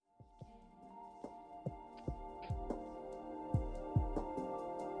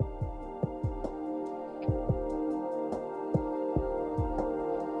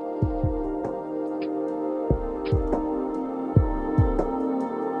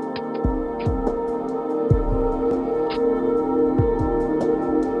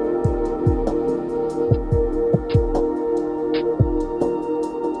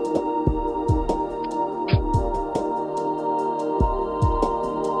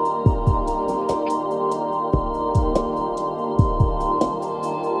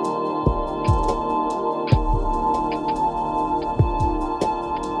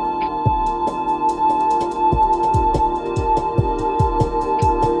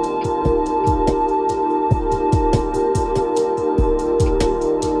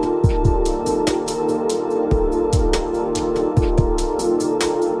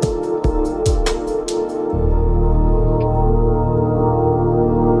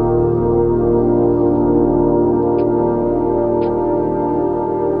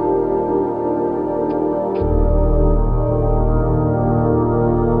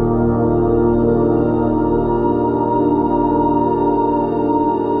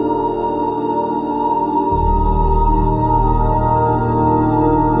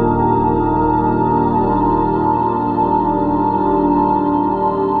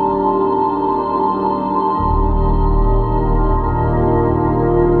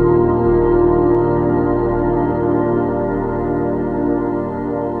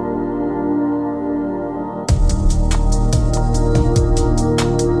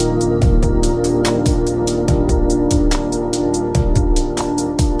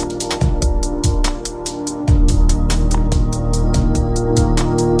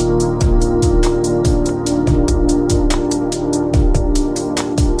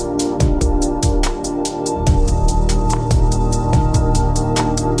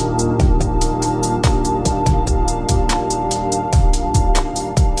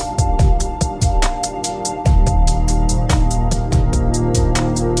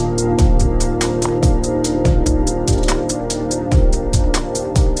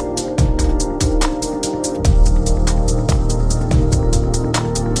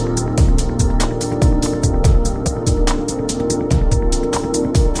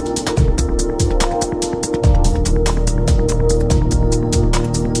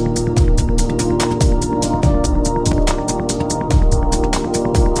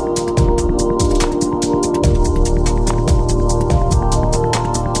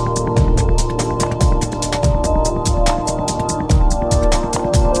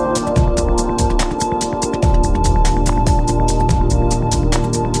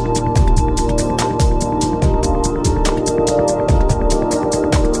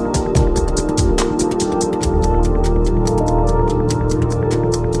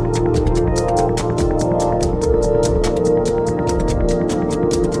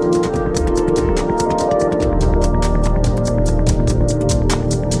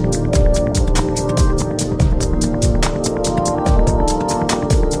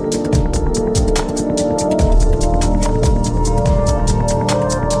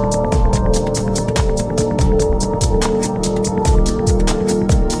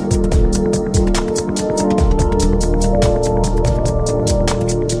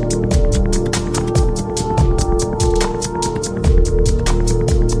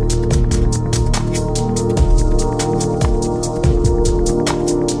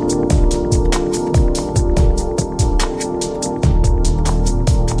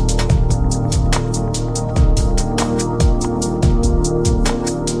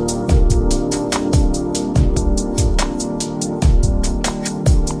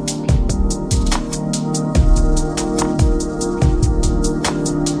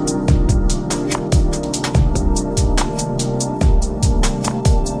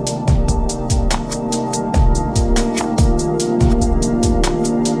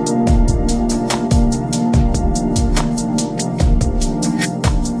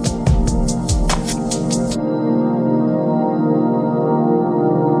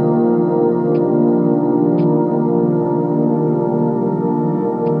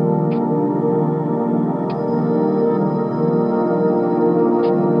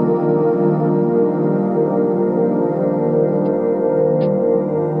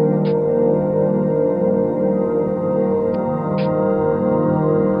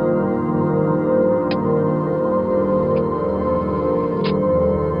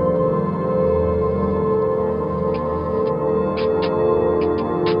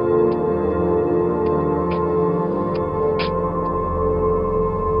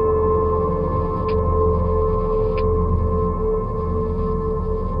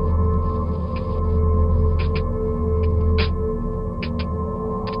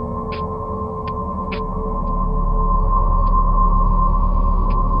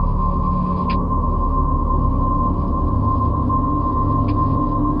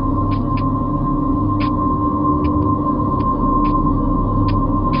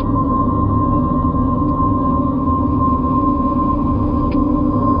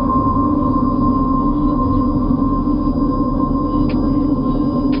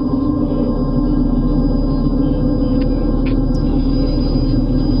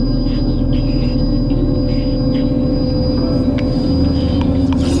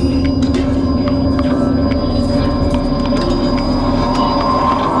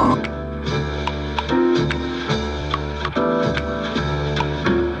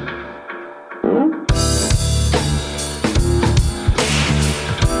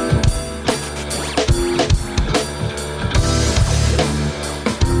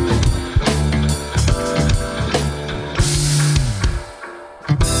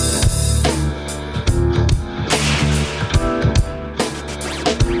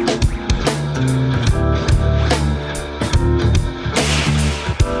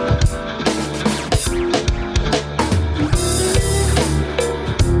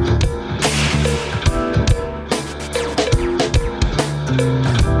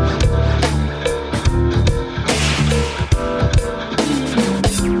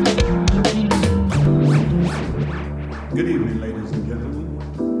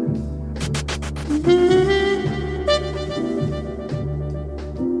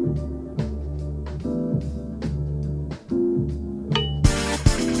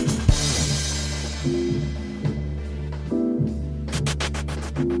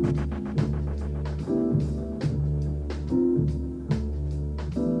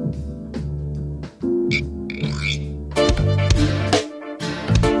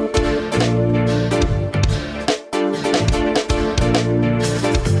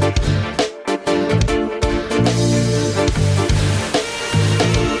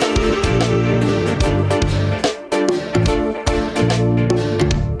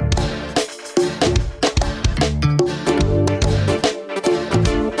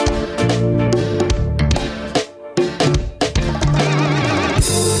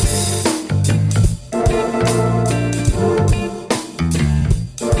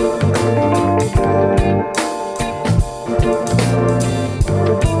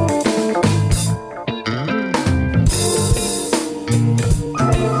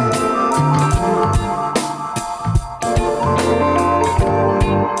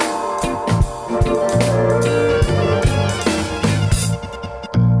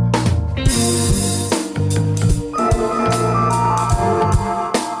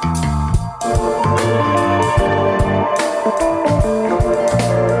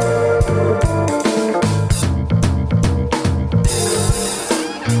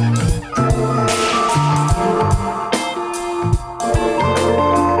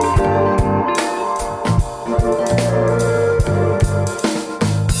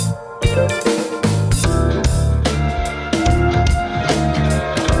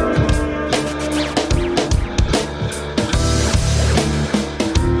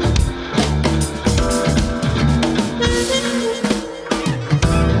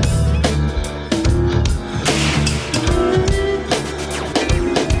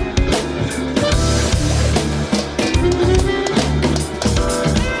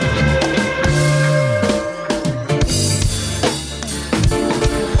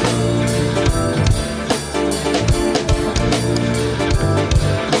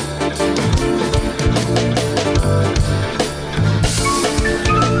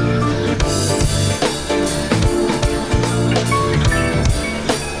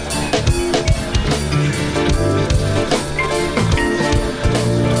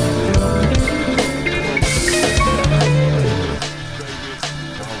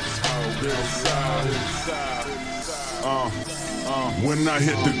When I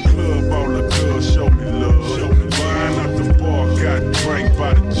hit the club, all the girls show me love. Buying out the bar, got drank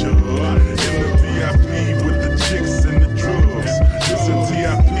by the jug. In the VIP with the chicks and the drugs. Listen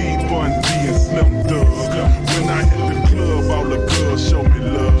T.I.P., Bun B, and Slim Thug. When I hit the club, all the girls show me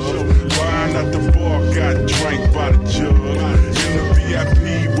love. Buying out the bar, got drank by the jug. In the VIP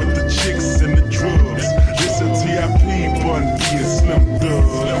with the chicks and the drugs. Listen T.I.P., Bun B, and Slim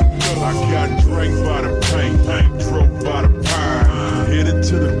Thug. I got drank by the paint, drove by the pine. Headed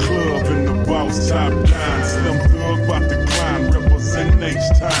to the club in the boss top line. Slim Thug bout to climb, representing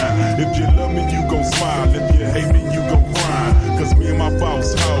H-Time. If you love me, you gon' smile. If you hate me, you gon' grind. Cause me and my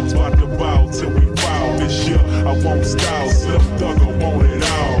boss hoes bout to bow till we fall. This year, I won't style. Slim Thug, I want it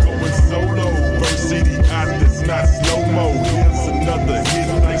all. Going solo, first CD out that's not slow-mo. Here's another hit,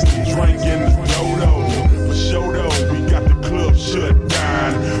 thanks to Drink in the Dodo. For sure though, we got the club shut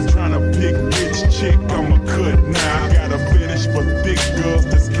down. Tryna pick which chick I'ma cut now. I got a fetish for thick girls,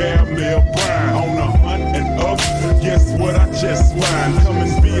 this caramel brown. On the hunt and up, guess what I just find? Come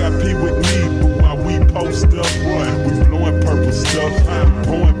and VIP with me, boo, while we post up. We blowing purple stuff,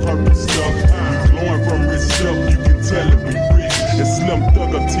 pouring purple stuff. We glowing from wrist up, you can tell it we rich. It's Slim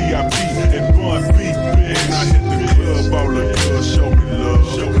Thug or T.I.P. and Bun B, bitch. When I hit the club, all the girls show me love.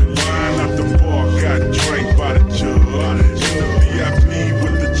 Buying out the bar, got drank by the jug. In the VIP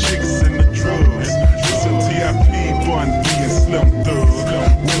with the chicks and the drugs. Listen T.I.P., Bun B, and Slim Thug.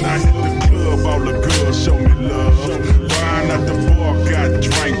 When I hit the club, all the girls show me love. Buying out the bar, got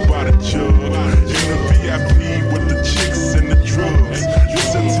drank by the jug. In the VIP with the chicks and the drugs.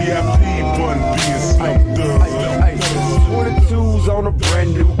 Listen T.I.P., Bun B, and Slim Thug. 22s on a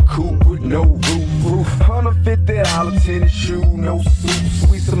brand new coupe with no roof. $150 tennis shoe, no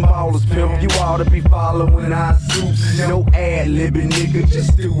suits. We some ballers, pimp. You ought to be following our suits. No ad-libbing, nigga,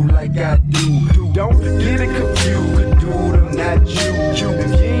 just do like I do. Don't get it confused, dude, I'm not you. If you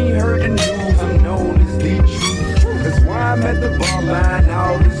ain't heard the news, I'm known as the truth. That's why I'm at the bar buying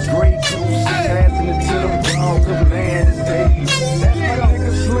all this great juice. Passing it to them dogs, a man is daily. That's my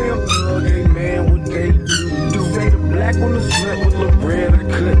nigga Slim Thug, hey man, what they do. Say the black on the slip with Loretta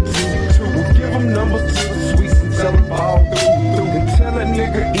cut too. We'll give them numbers to the sweets and tell them fall through. And tell a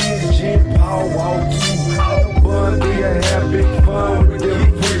nigga ESG and Paul walk too. Bun B, I have big fun with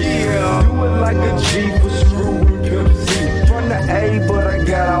them freaks. Do it like a G for Screw and Pimp C. From the A, but I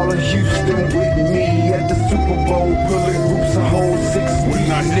got all of Houston with me. At the Super Bowl, pulling groups of whole 6 weeks.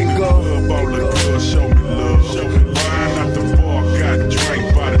 When I hit the club, all the girls show me love. Buying out the bar, got drank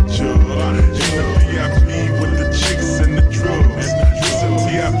by the jug. In the VIP with the chicks and the drugs. Listen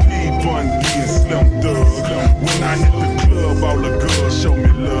T.I.P., Bun B, and Slim Thug. When I hit the club, all the girls show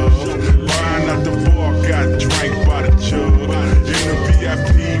me love. Buying out the bar, got drank by the jug. In the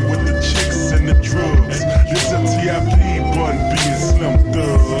VIP with the chicks and the drugs. Listen T.I.P., Bun B, and Slim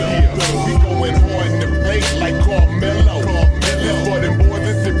Thug. We going hard in the face like Carmelo. For them boys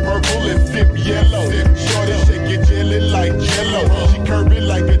that sip purple and sip yellow. Shorty shake your jelly like jello. She curvy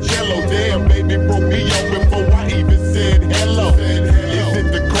like a jello. Damn, baby broke me up before I even said hello. Is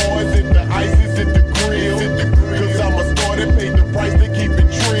it the car, is it the ice, is it the grill? Cause I'm a star that paid the price to keep it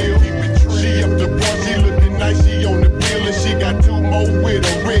trill. She up the bar, she looking nice, she on the pill. And she got 2 more with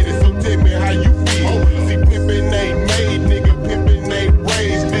her ready, so tell me how you feel. See, pimpin' ain't made, nigga, pimpin' ain't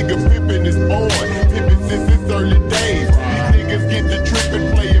raised. Nigga, pimpin' is born, pimpin' since its early days. These niggas get the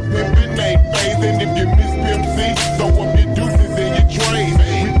trippin', playin' pimpin' ain't phased. And if you miss Pimp C, throw up your deuces and your trays.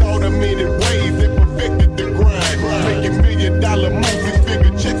 We thought of many ways that perfected the grind. Making $1 million moves,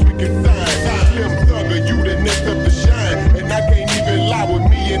 6-figure checks we can sign. Slim Thugger, you the next up to shine. And I can't even lie with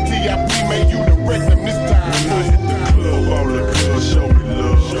me and T.I.P., man, you the rest of this time. When I hit the club, all the girls show me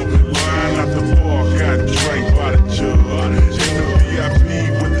love. Buying out the bar, got drank by the jug. In the VIP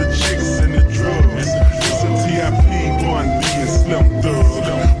with the chicks and the drugs. Listen T.I.P., Bun B, and Slim Thug.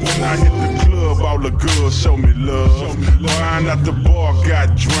 When I hit the club, all the girls show me love. Buying out the bar,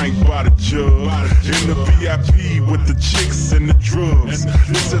 got drank by the jug. In the VIP with the chicks and the drugs.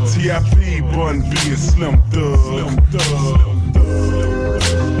 Listen T.I.P., Bun B, and Slim Thug.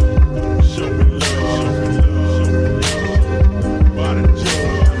 Show me love. By the jug.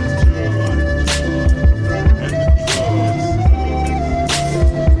 And the drugs.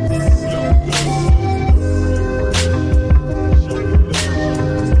 Slim Thug. Show me love.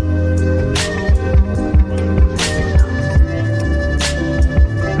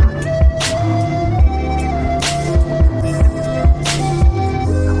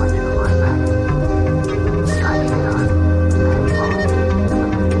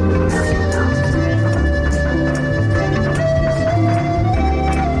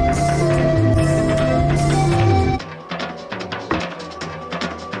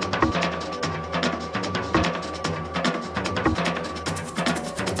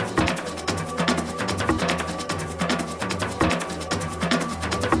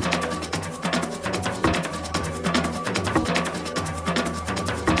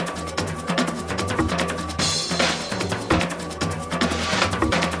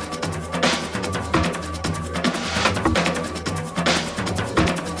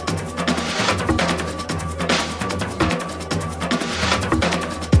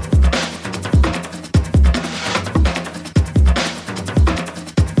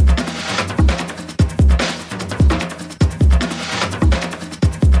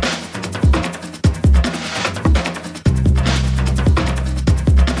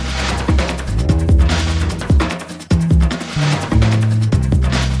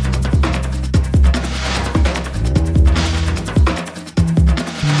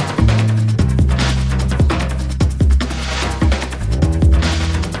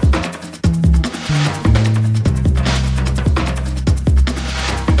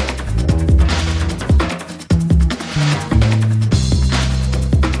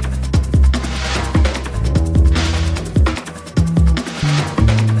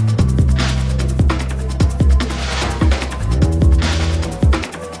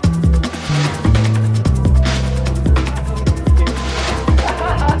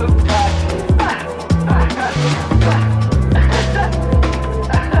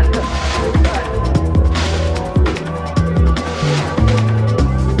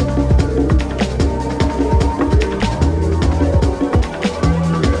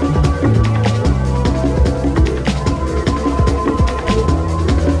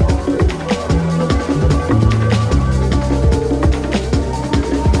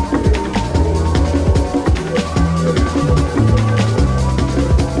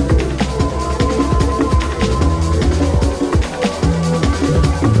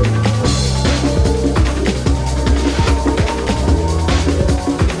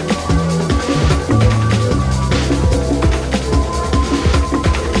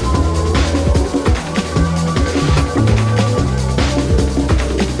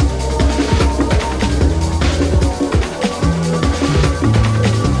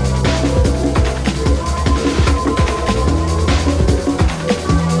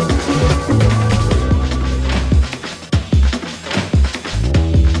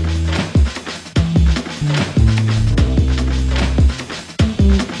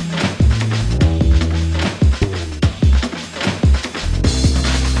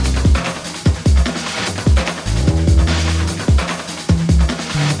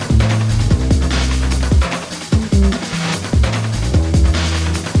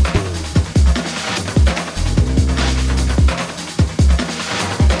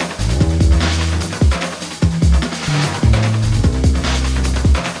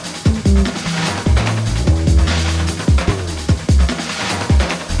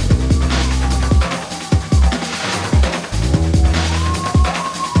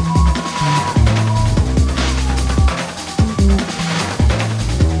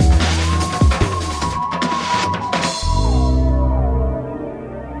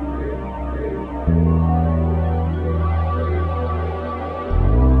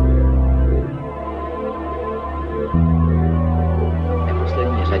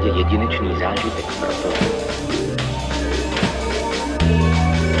 řadě jedinečný zážitek pro to,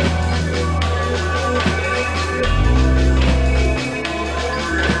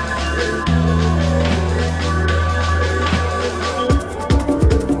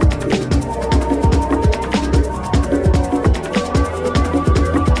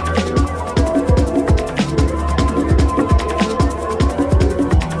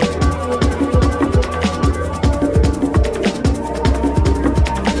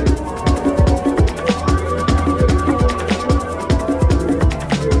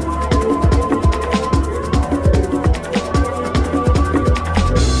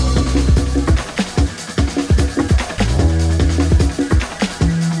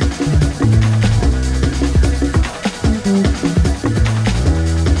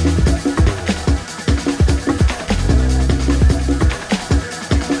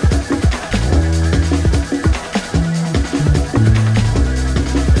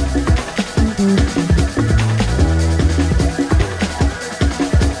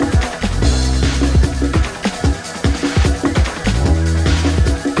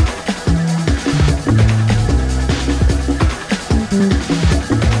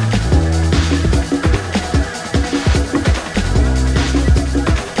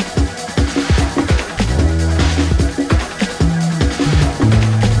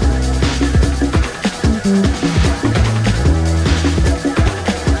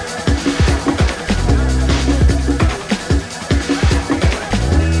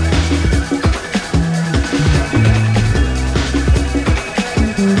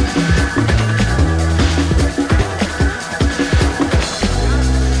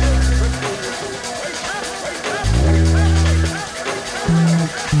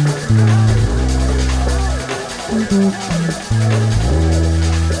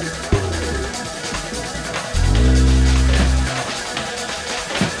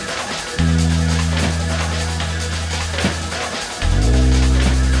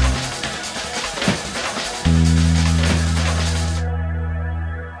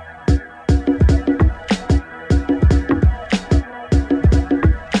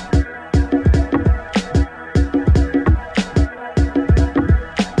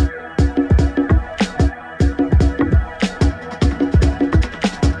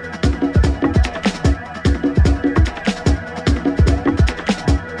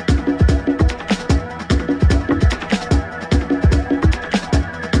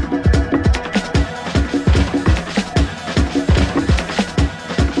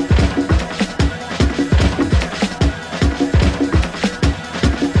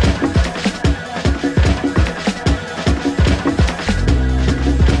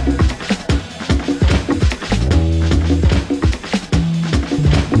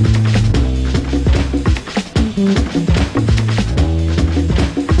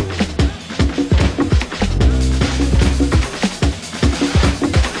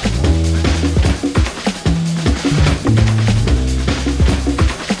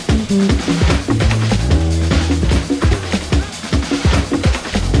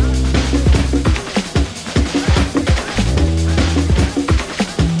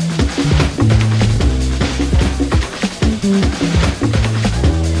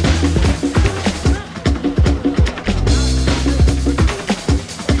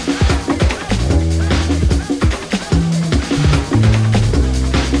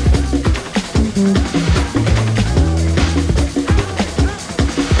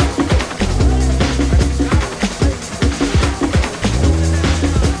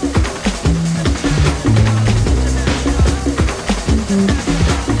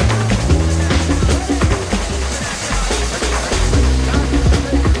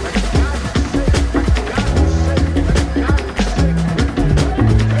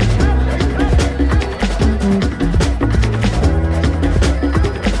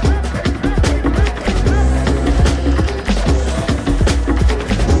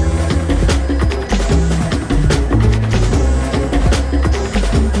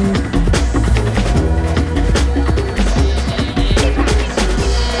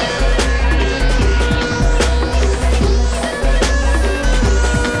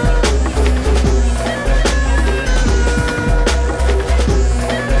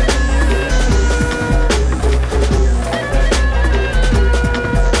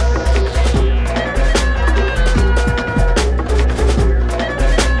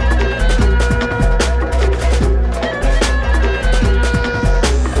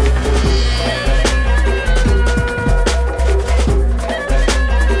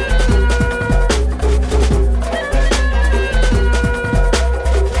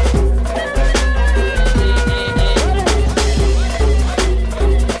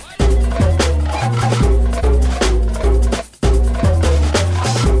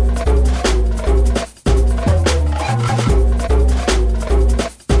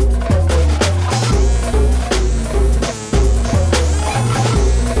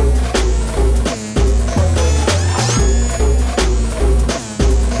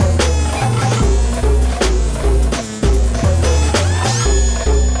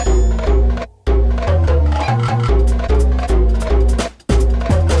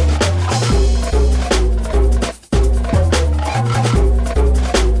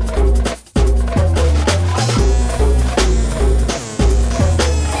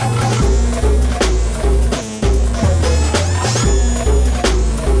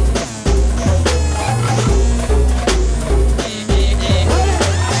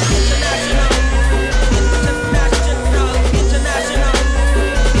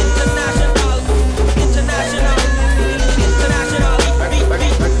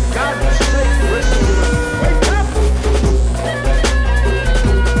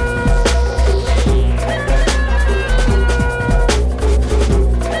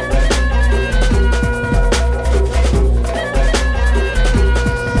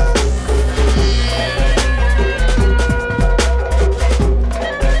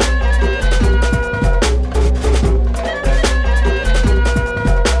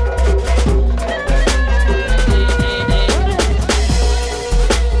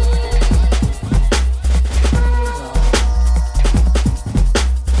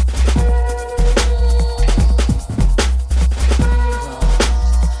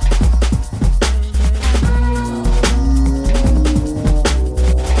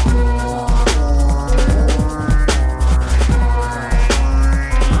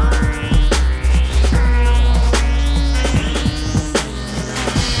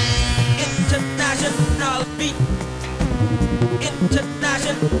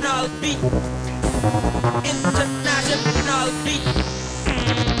 International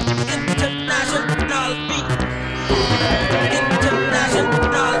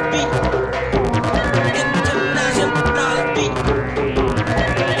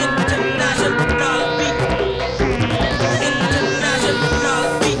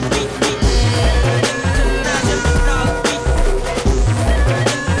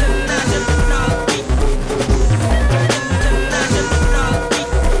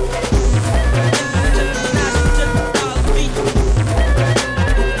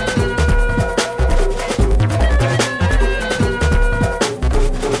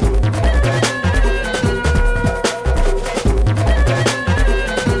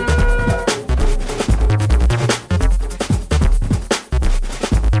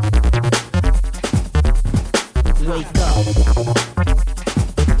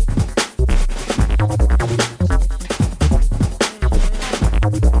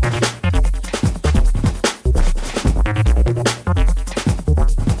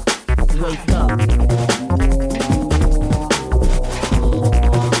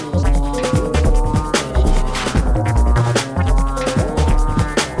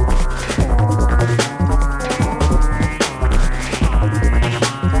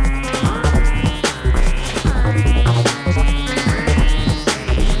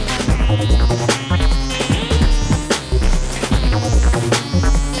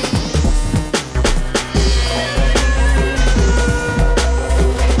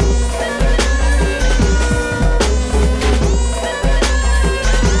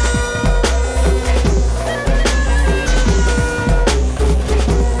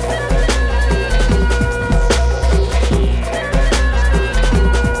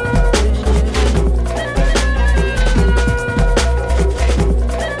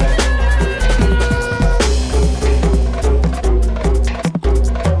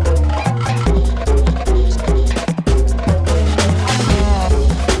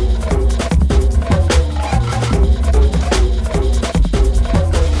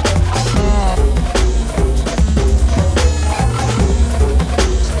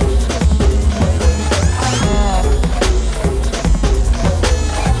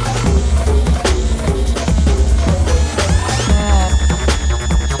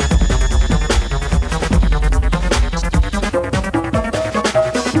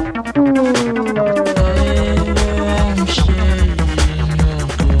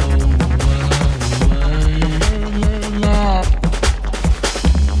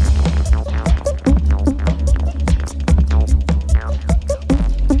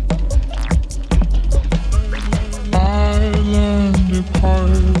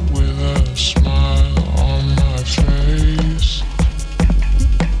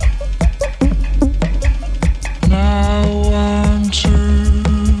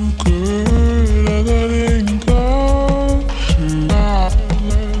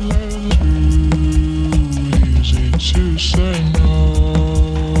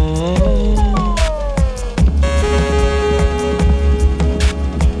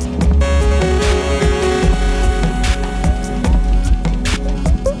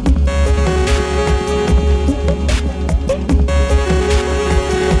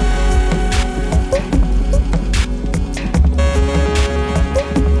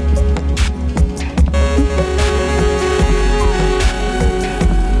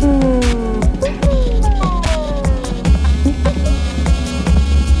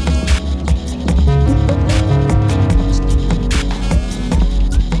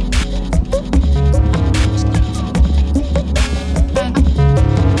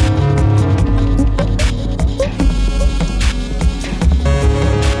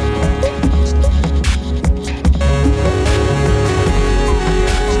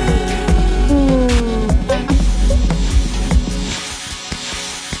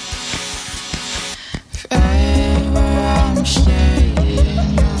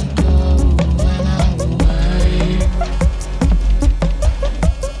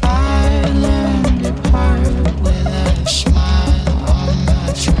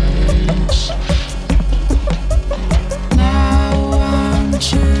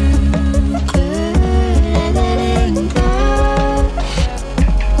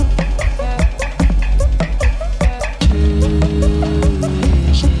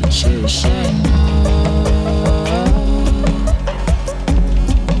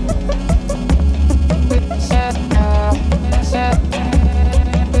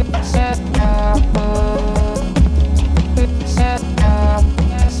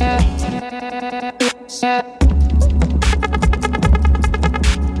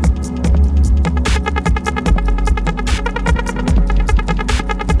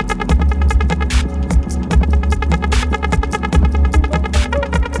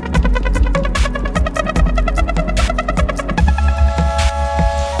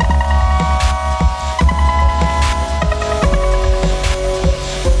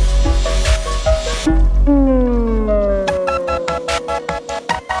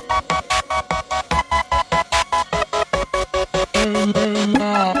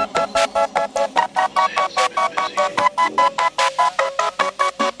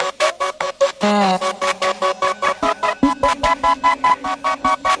Business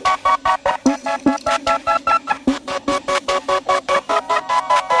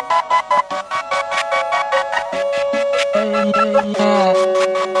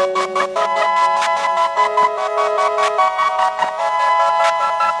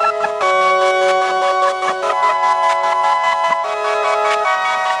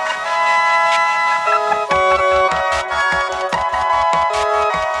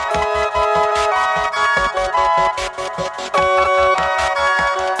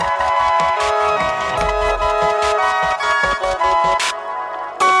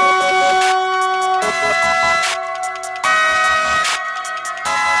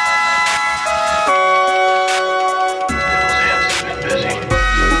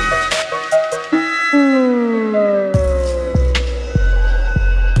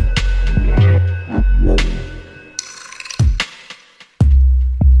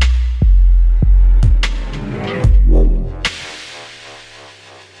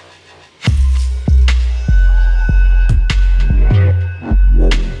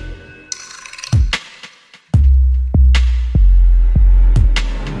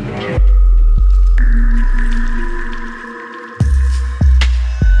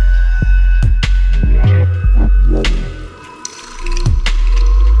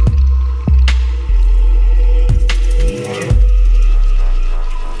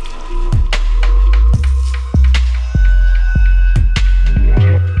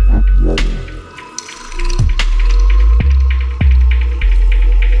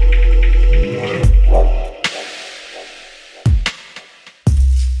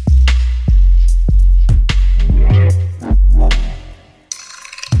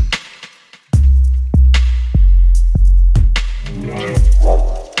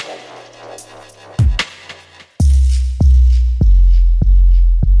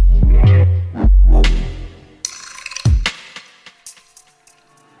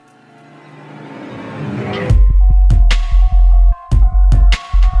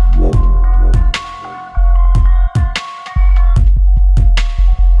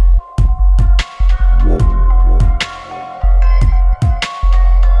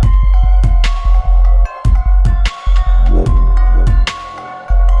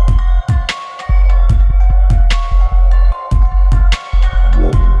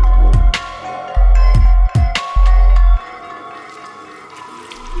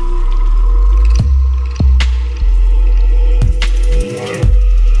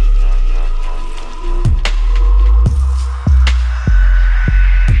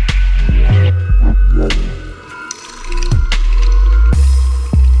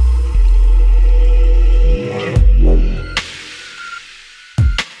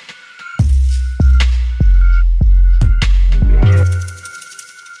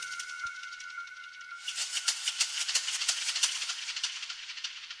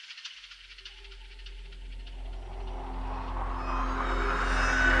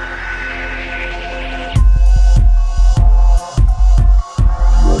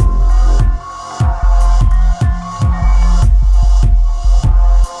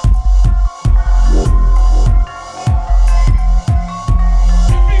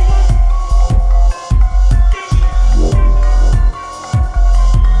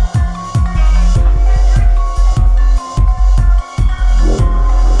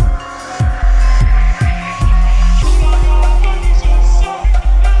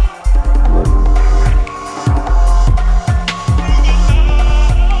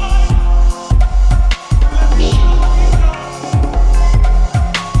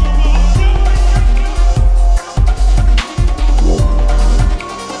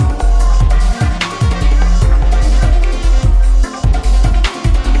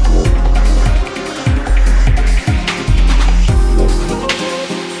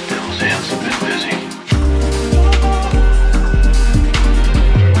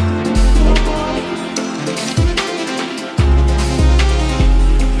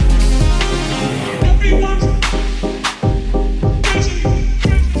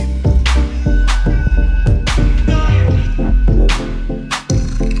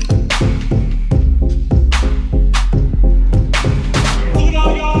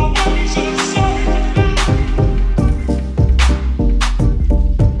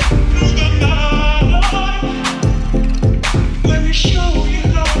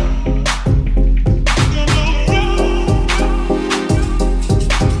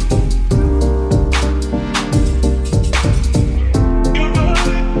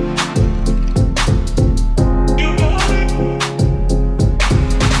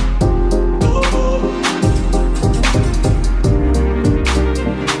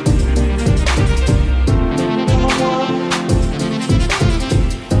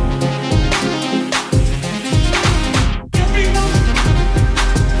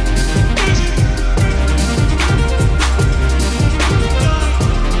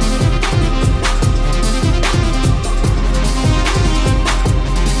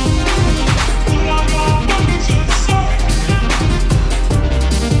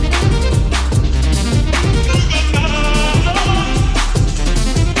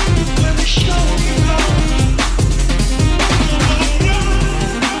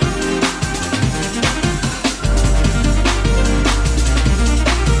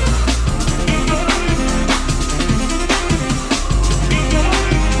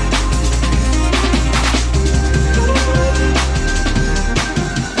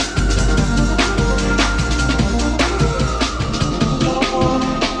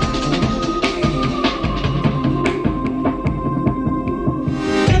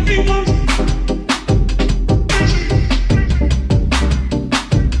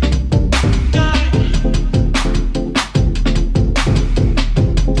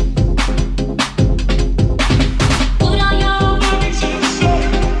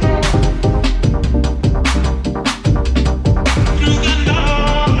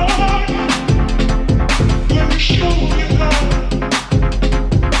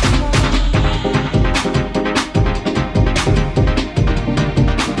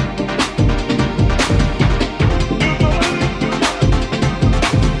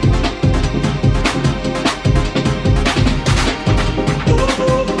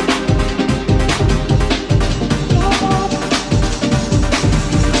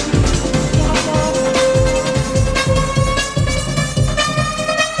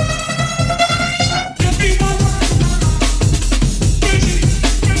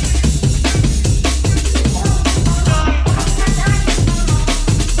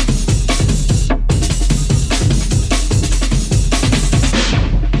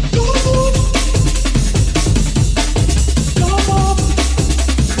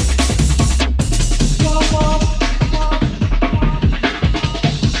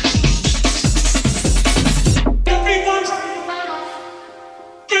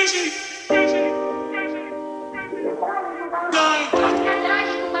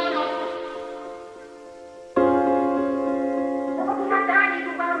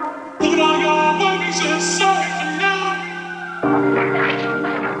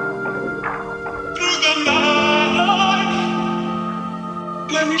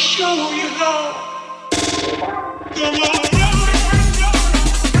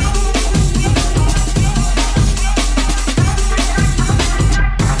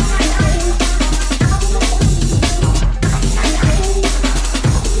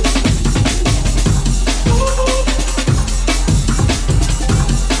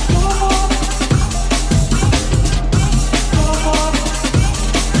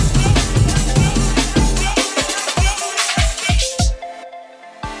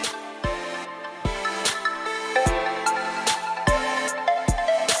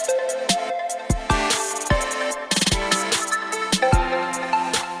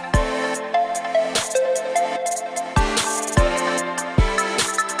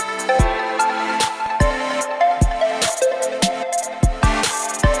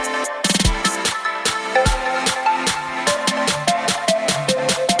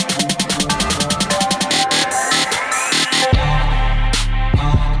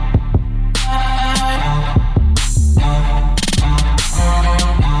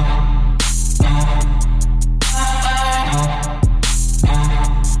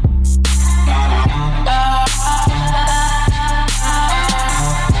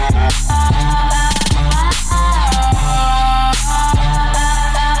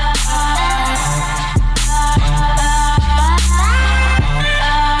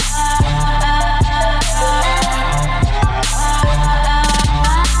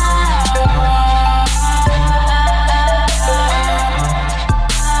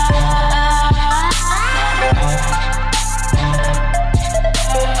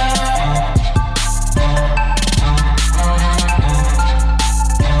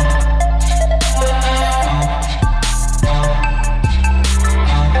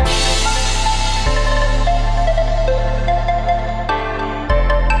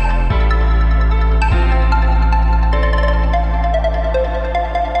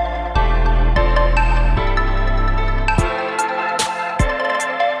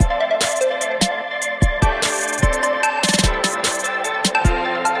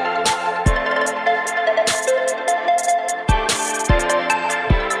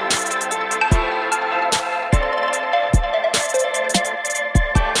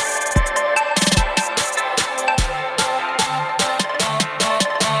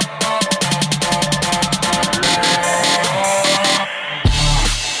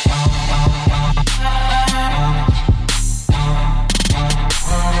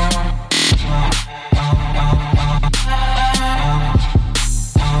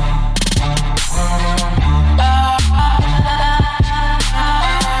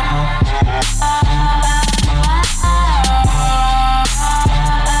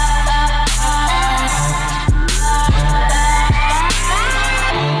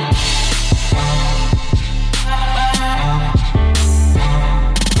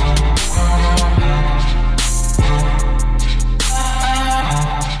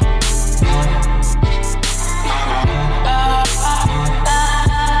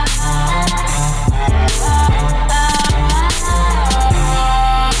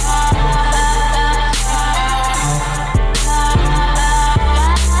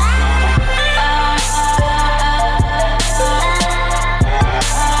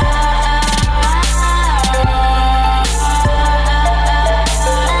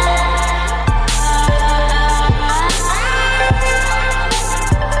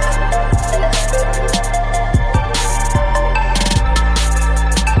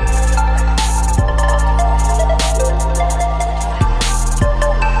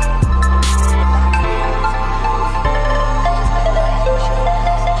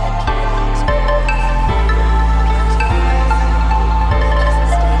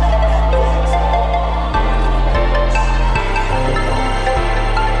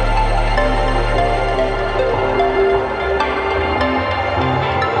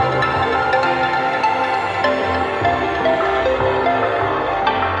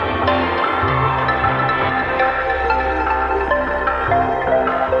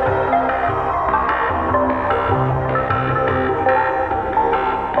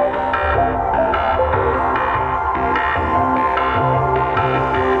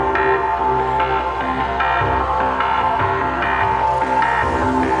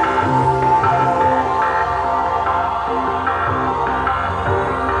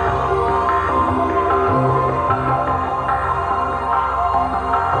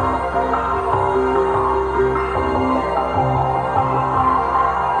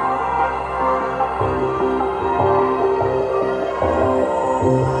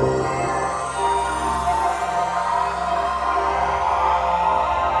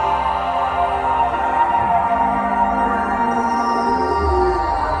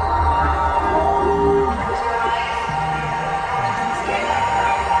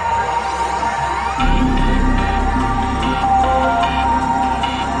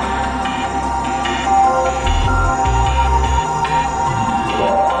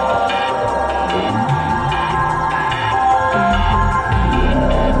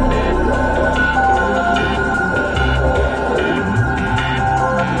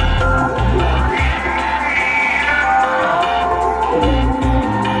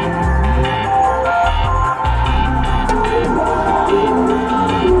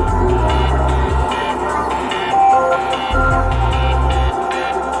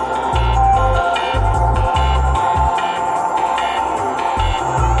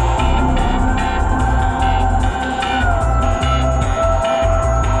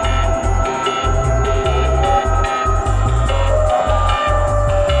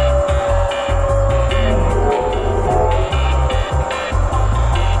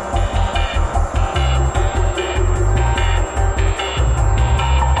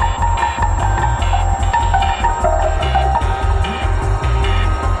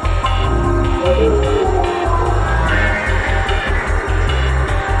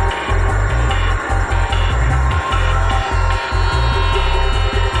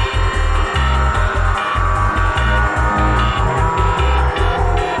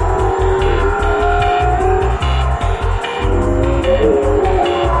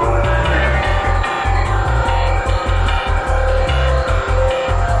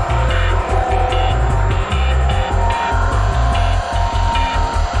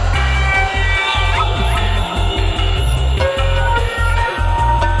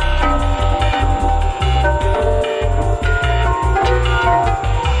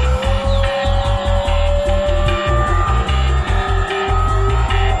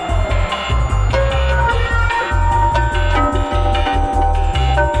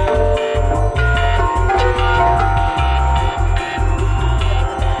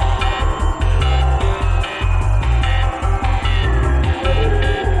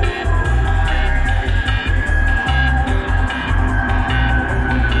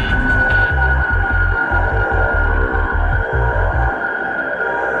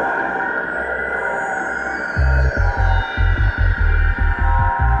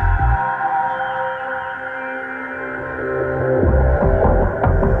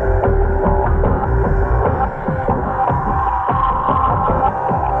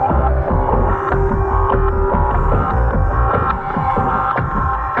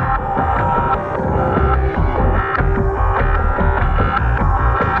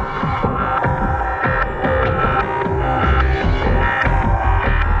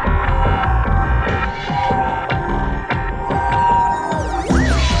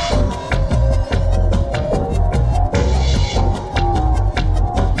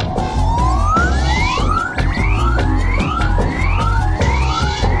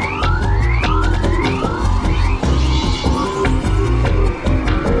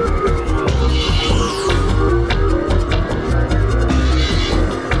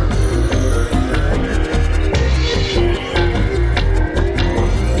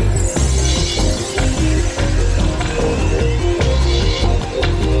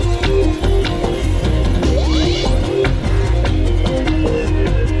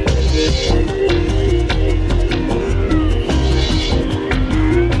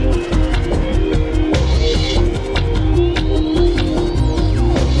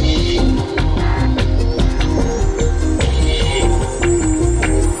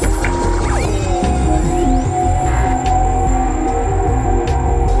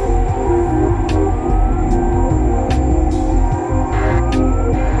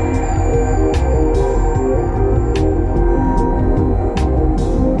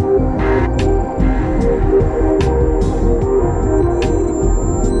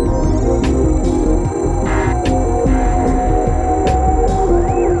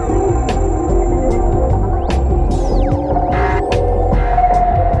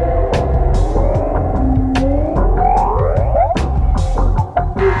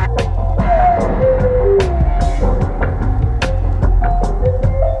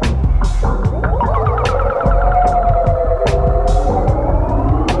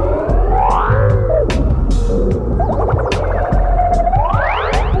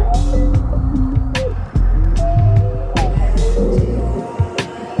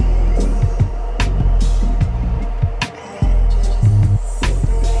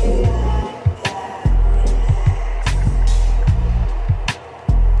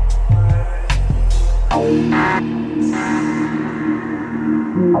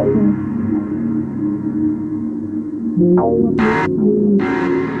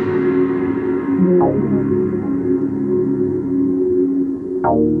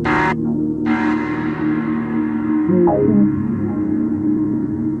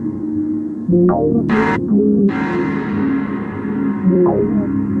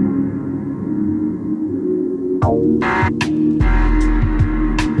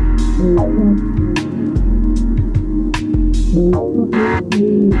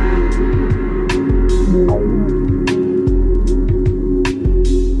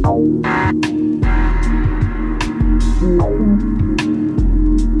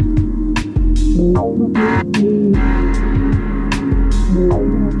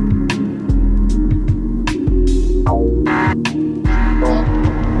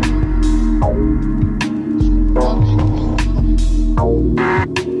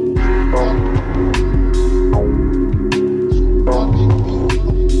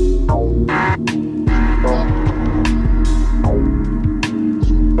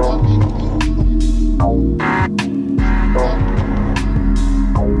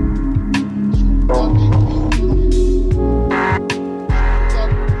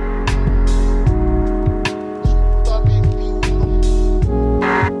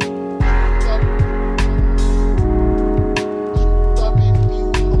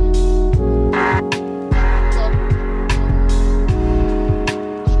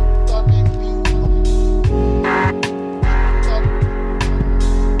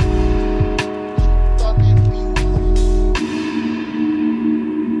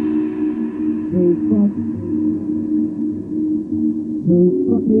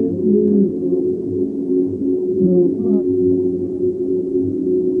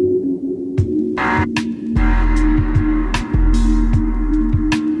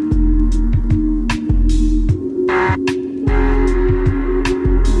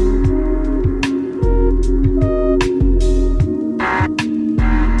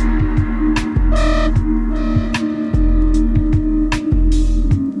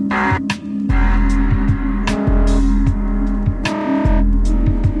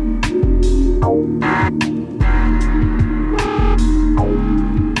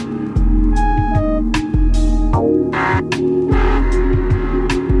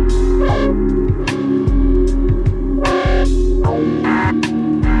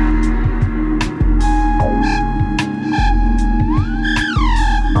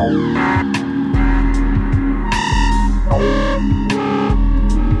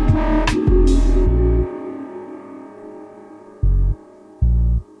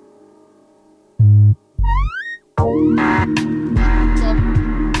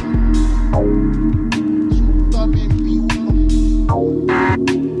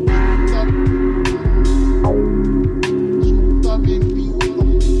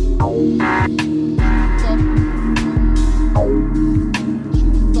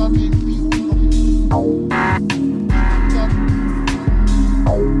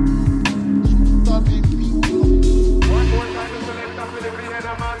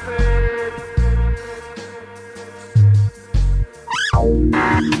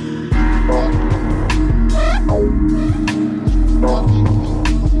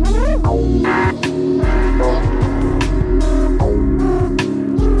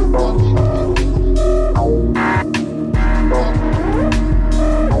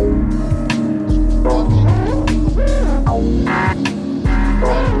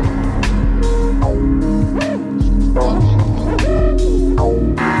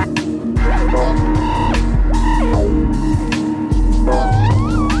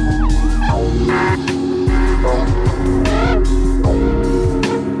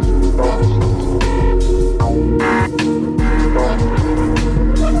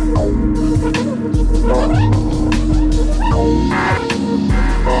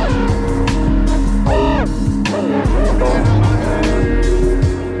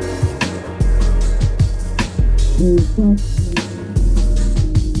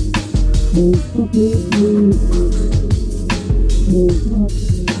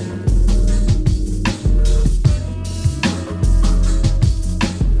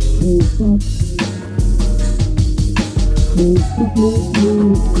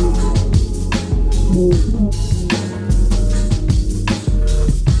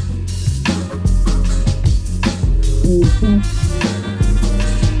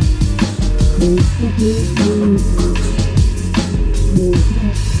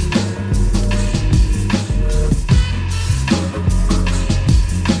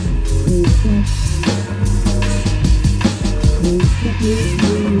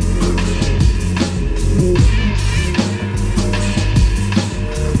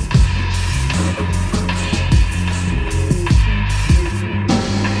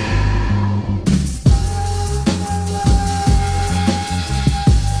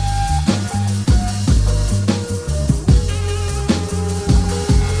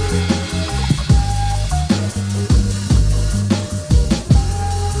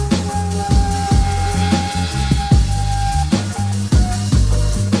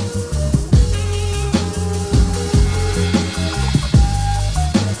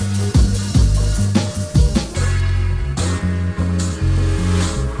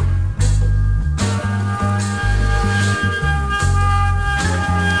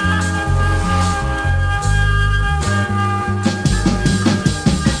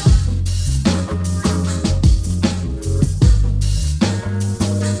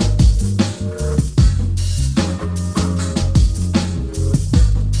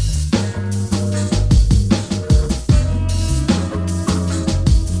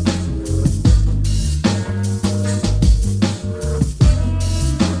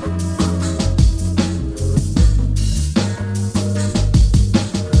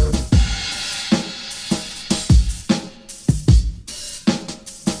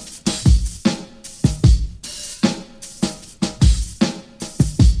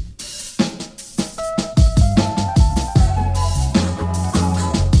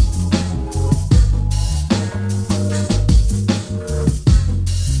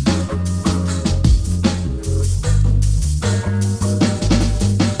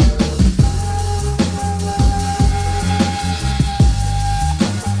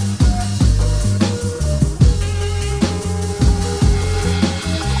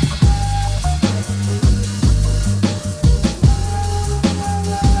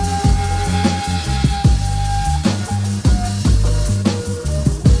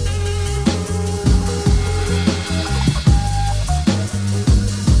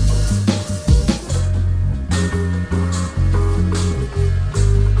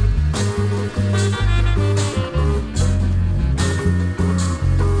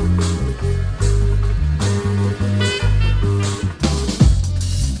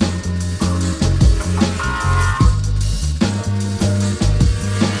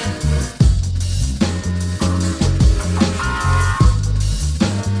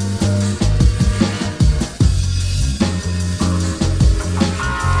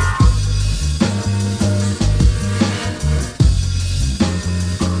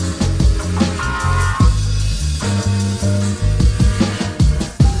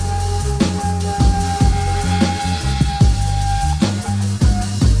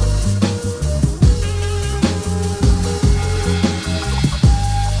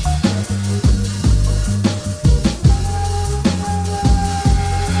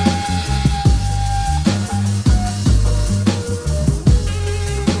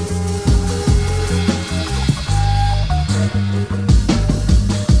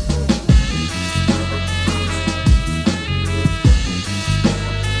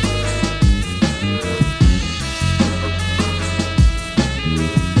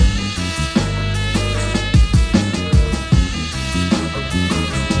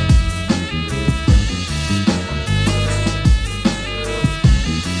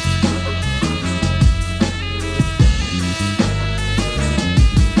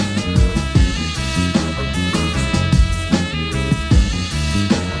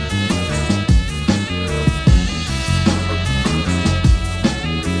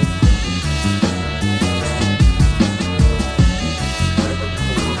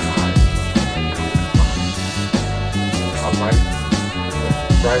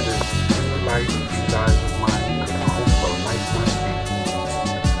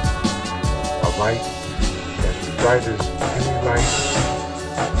light as bright as any light.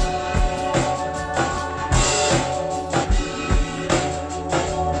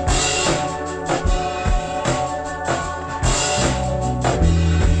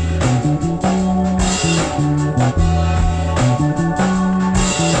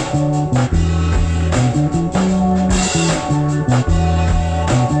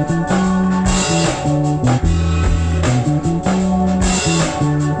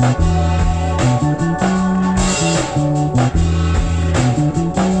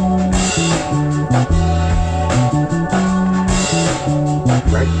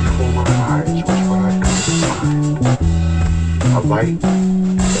 Light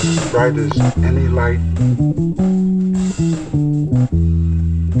as bright as any light.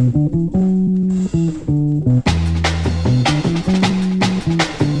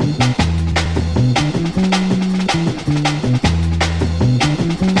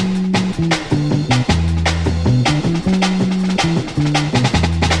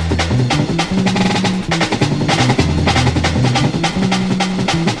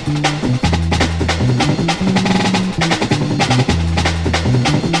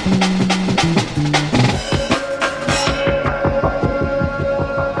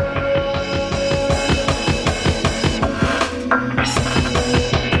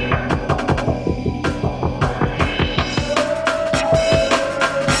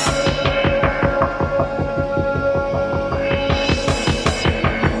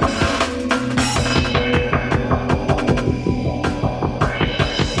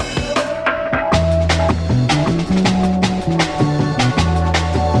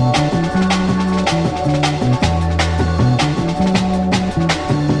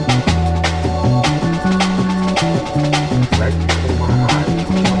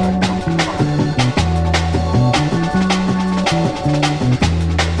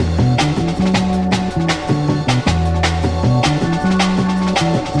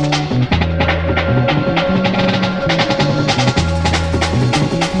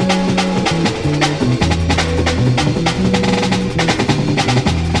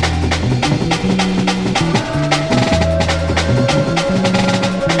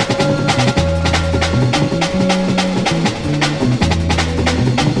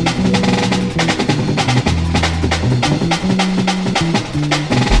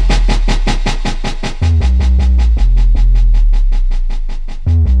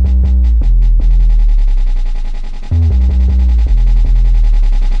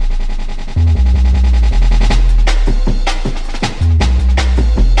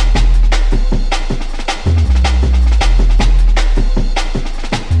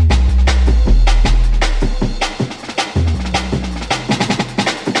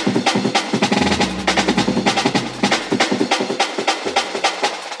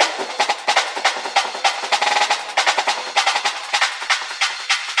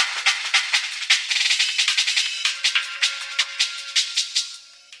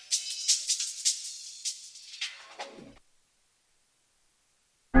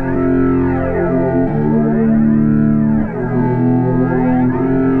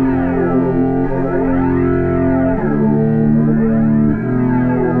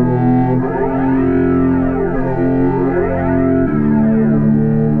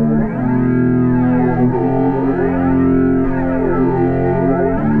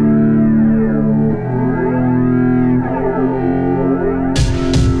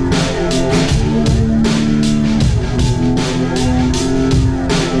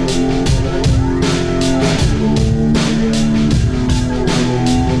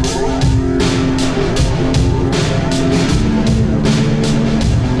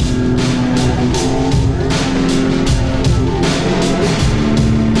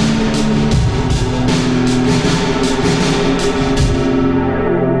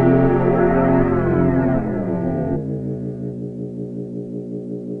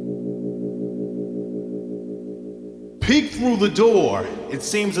 Peek through the door. It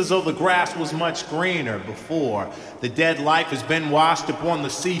seems as though the grass was much greener before. The dead life has been washed upon the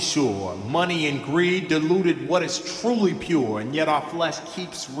seashore. Money and greed diluted what is truly pure, and yet our flesh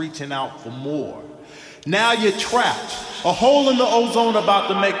keeps reaching out for more. Now you're trapped, a hole in the ozone about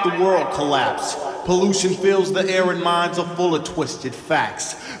to make the world collapse. Pollution fills the air and minds are full of twisted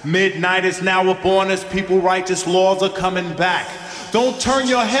facts. Midnight is now upon us, people righteous laws are coming back. Don't turn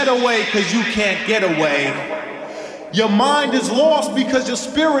your head away cause you can't get away. Your mind is lost because your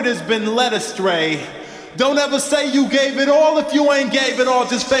spirit has been led astray. Don't ever say you gave it all if you ain't gave it all,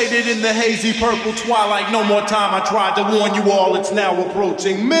 just faded in the hazy purple twilight. No more time, I tried to warn you all, it's now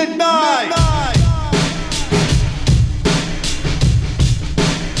approaching midnight.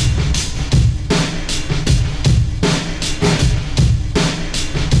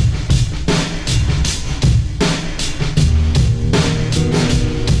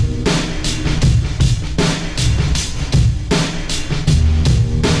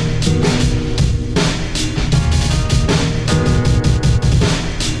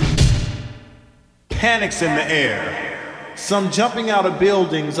 Panics in the air. Some jumping out of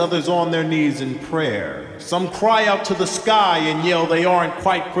buildings, others on their knees in prayer. Some cry out to the sky and yell they aren't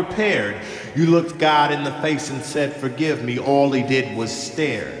quite prepared. You looked God in the face and said, forgive me, all he did was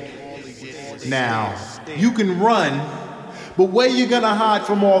stare. Now, you can run, but where you gonna hide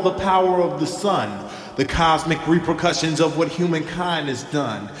from all the power of the sun? The cosmic repercussions of what humankind has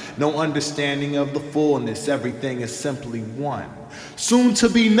done. No understanding of the fullness, everything is simply one. Soon to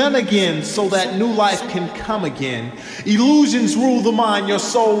be none again, so that new life can come again. Illusions rule the mind, your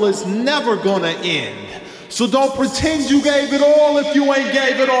soul is never gonna end. So don't pretend you gave it all if you ain't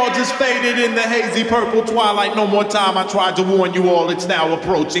gave it all. Just faded in the hazy purple twilight. No more time, I tried to warn you all, it's now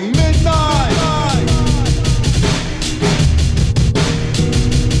approaching midnight.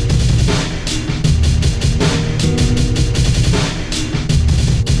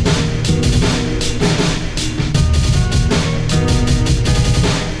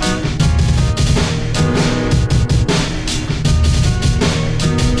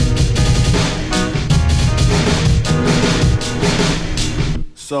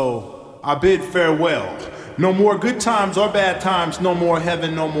 So I bid farewell. No more good times or bad times, no more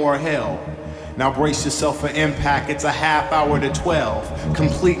heaven, no more hell. Now brace yourself for impact, it's a half hour to 12.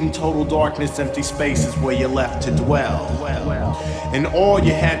 Complete and total darkness, empty spaces where you're left to dwell. And all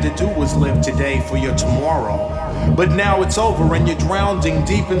you had to do was live today for your tomorrow. But now it's over and you're drowning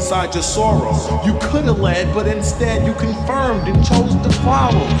deep inside your sorrow. You could have led, but instead you confirmed and chose to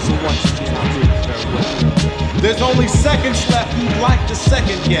follow. So once again, I bid farewell. There's only seconds left you'd like to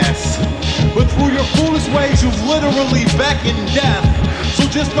second guess. But through your foolish ways you've literally beckoned death. So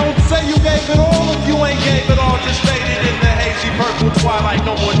just don't say you gave it all if you ain't gave it all. Just faded in the hazy purple twilight.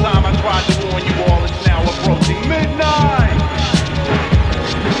 No more time, I tried to warn you all. It's now approaching midnight.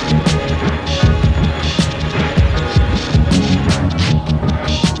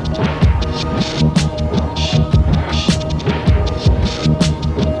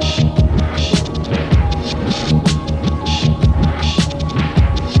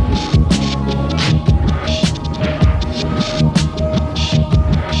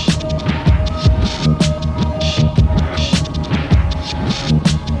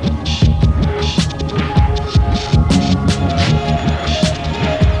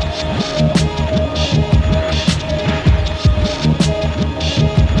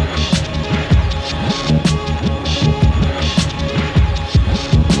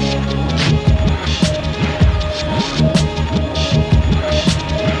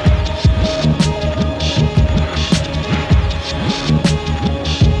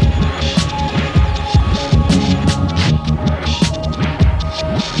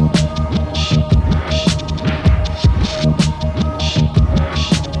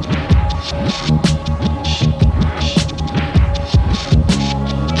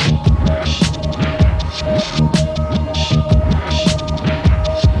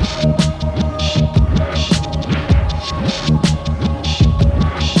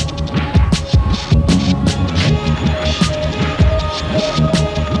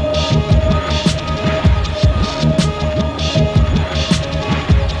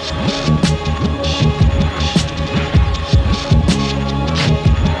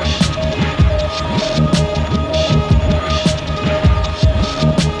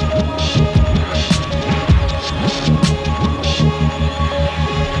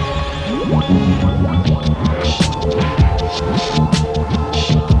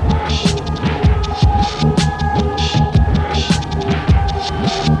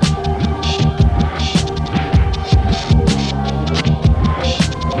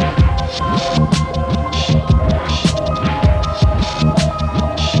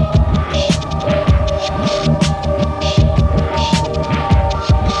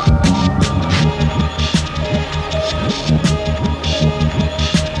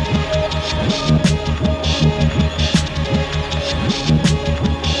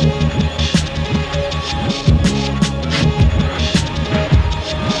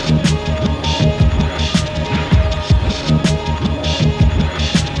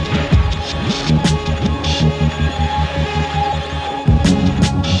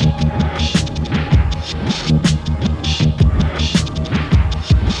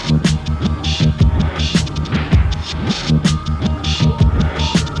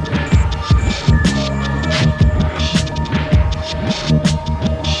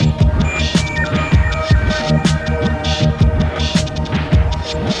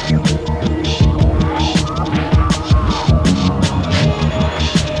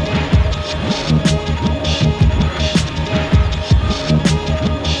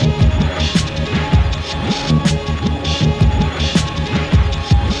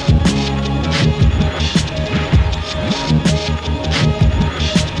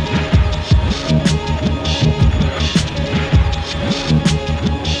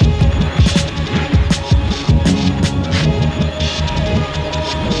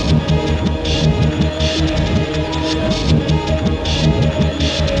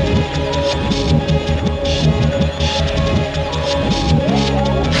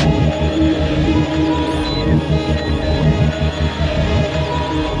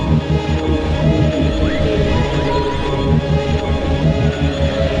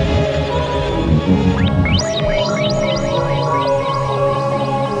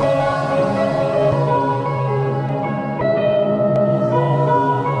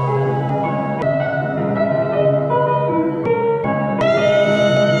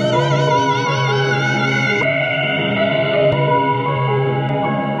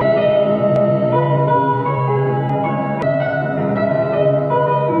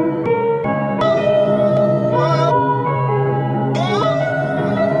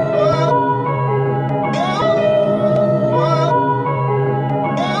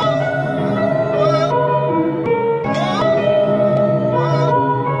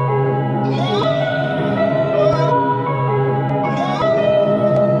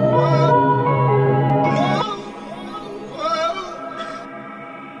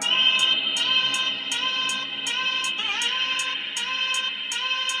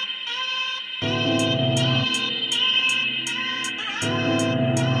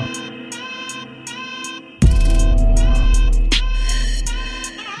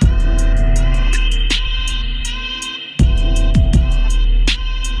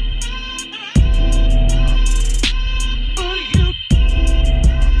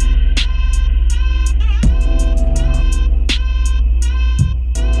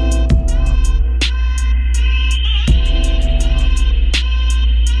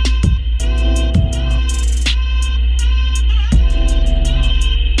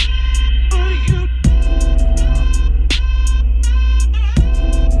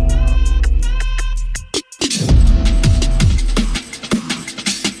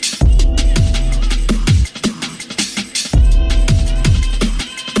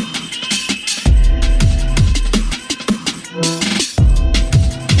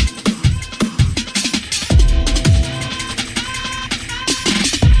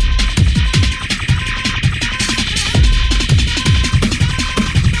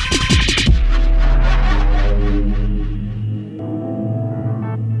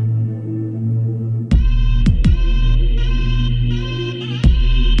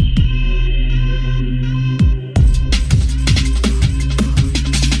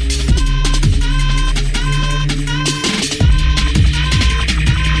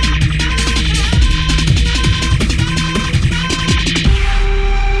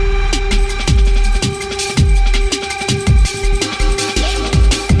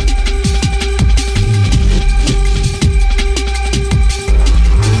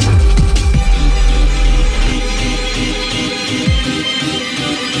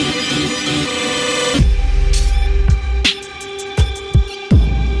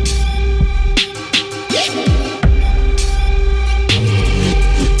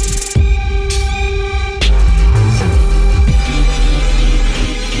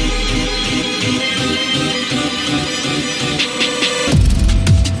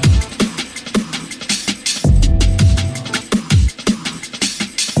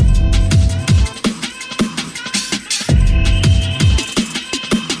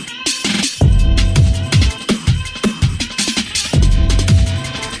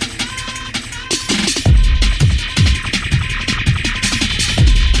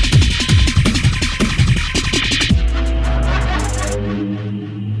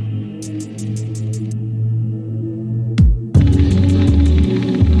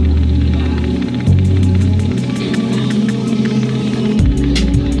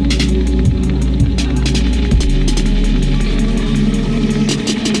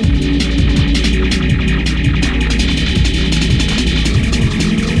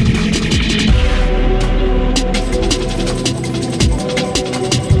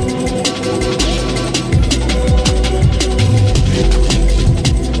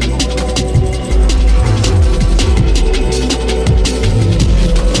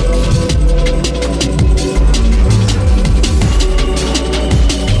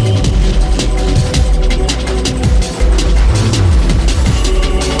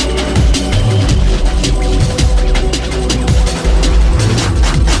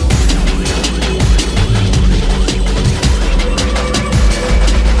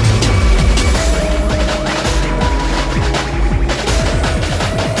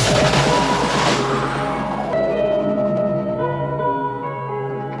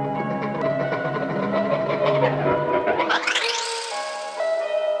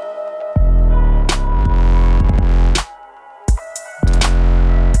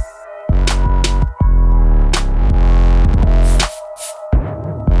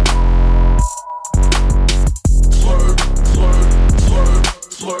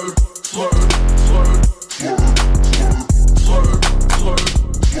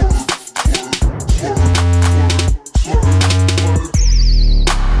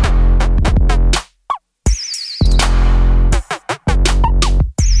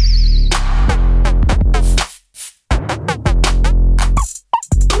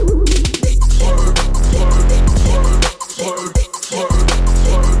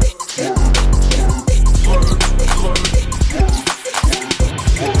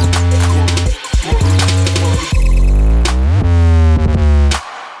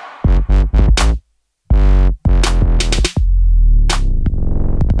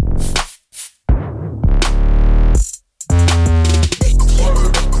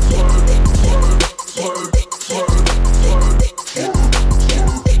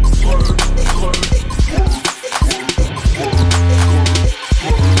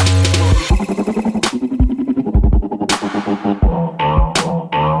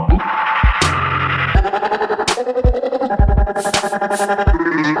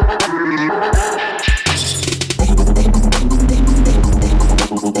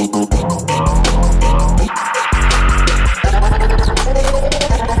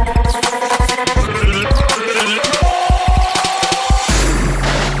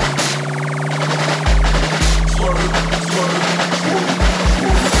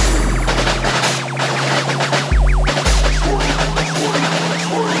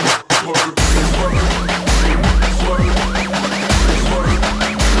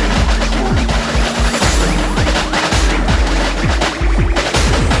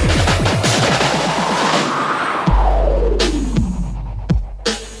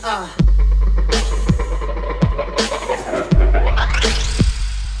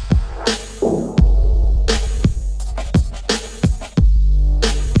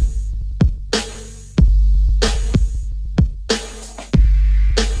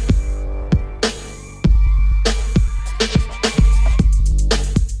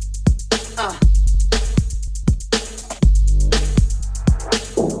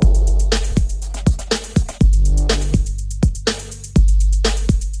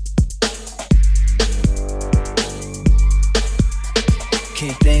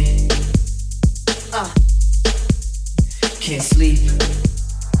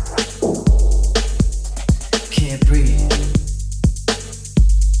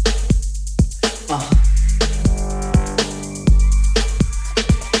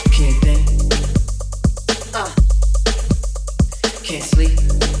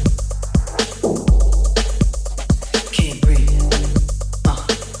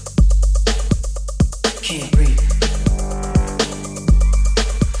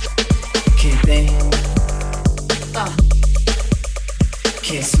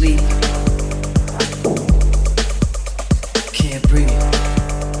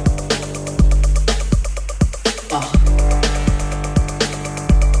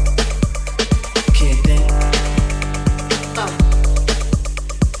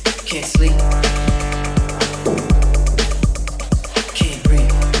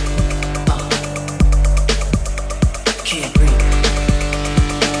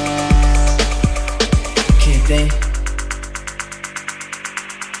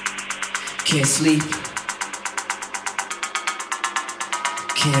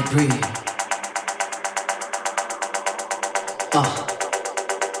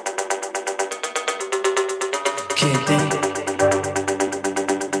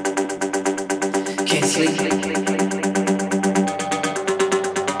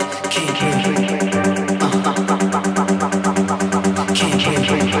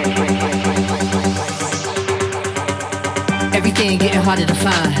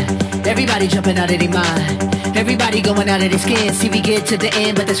 Jumping out of their mind. Everybody going out of their skin. See, we get to the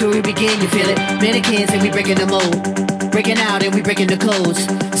end, but that's where we begin. You feel it? Mannequins and we breaking the mold. Breaking out and we breaking the codes.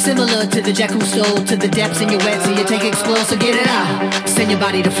 Similar to the jack who stole to the depths in your wet, so you take explode, so get it out. Send your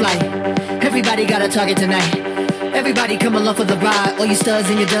body to flight. Everybody got a target tonight. Everybody come along for the ride. All you studs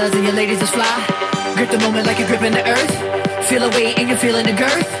and your duds and your ladies is fly. Grip the moment like you're gripping the earth. Feel a weight and you're feeling the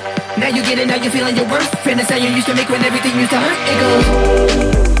girth. Now you get it, now you're feeling your worth. Fitness how you used to make when everything used to hurt.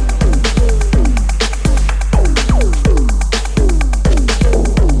 It goes.